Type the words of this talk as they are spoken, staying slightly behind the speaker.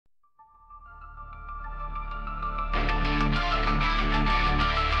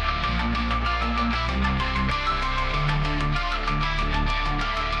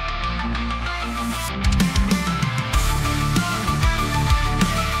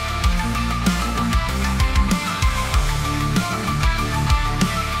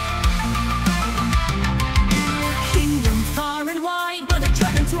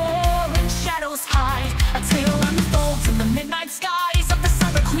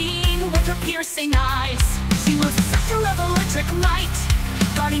Piercing eyes. She was a scepter of electric light,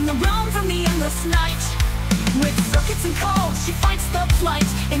 guarding the realm from the endless night. With circuits and codes, she fights the plight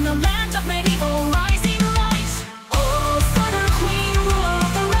in the land of medieval rising light. Oh, Thunder Queen, ruler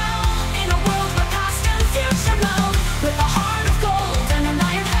of the realm, in a world where past and future meld. With a heart of gold and an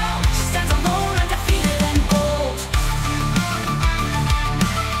iron helm, she stands alone, undefeated and bold.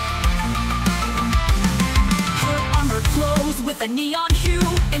 Her armor glows with a neon hue.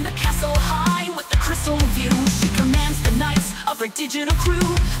 In the castle high with the crystal view, she commands the knights of her digital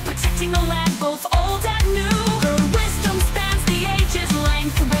crew, protecting the land both old and new. Her wisdom spans the ages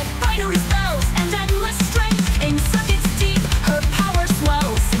length, with binary spells and endless strength. In circuits deep, her power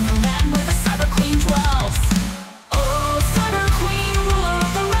swells in the land where the cyber queen dwells. Oh, cyber queen, ruler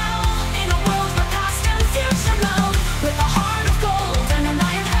of the realm, in a world where past and future meld. With a heart of gold and an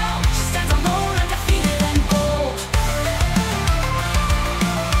iron helm, she stands alone, undefeated and bold.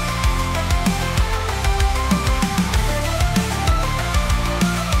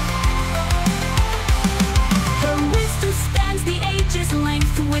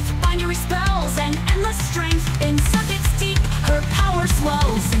 With binary spells and endless strength, in circuits deep, her power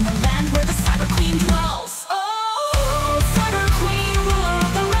swells in the land where the cyber queen dwells. Oh, cyber queen, ruler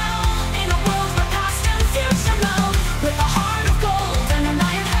of the realm, in a world where past and future meld. With a heart of gold and an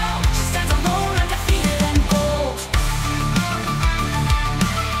iron helm, she stands alone, undefeated and bold.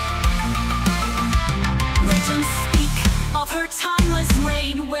 Legends speak of her timeless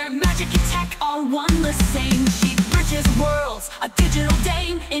reign, where magic and tech are one the same. She bridges worlds, a digital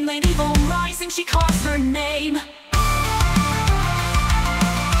dame. In medieval rising, she carves her name.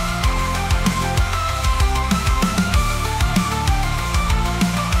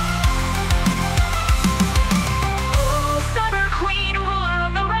 Oh, cyber queen, ruler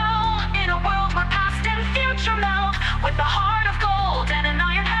of the realm, in a world where past and future meld. With a heart of gold and an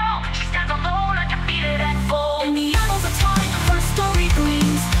iron helm, she stands alone, undefeated and bold. In the annals of time, her story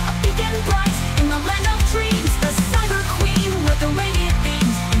gleams, a beacon bright in the land of dreams. The cyber queen with the radiant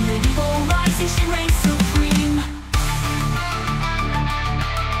beams, in medieval rising she reigns supreme.